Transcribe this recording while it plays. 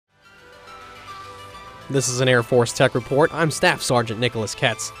This is an Air Force Tech Report. I'm Staff Sergeant Nicholas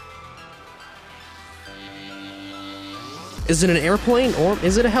Koetz. Is it an airplane or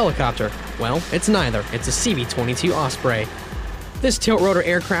is it a helicopter? Well, it's neither. It's a CV-22 Osprey. This tilt-rotor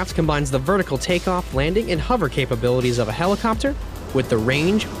aircraft combines the vertical takeoff, landing, and hover capabilities of a helicopter with the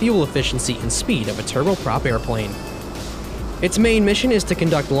range, fuel efficiency, and speed of a turboprop airplane. Its main mission is to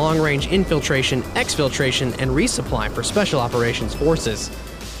conduct long-range infiltration, exfiltration, and resupply for Special Operations Forces.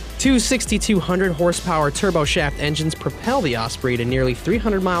 Two 6,200 horsepower turboshaft engines propel the Osprey to nearly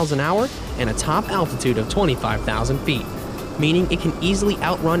 300 miles an hour and a top altitude of 25,000 feet, meaning it can easily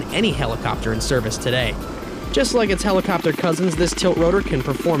outrun any helicopter in service today. Just like its helicopter cousins, this tilt-rotor can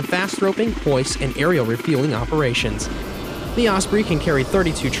perform fast roping, hoist, and aerial refueling operations. The Osprey can carry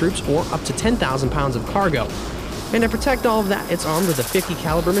 32 troops or up to 10,000 pounds of cargo, and to protect all of that, it's armed with a .50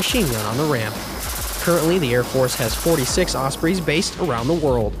 caliber machine gun on the ramp. Currently, the Air Force has 46 Ospreys based around the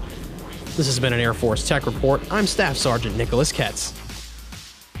world. This has been an Air Force Tech Report. I'm Staff Sergeant Nicholas Koetz.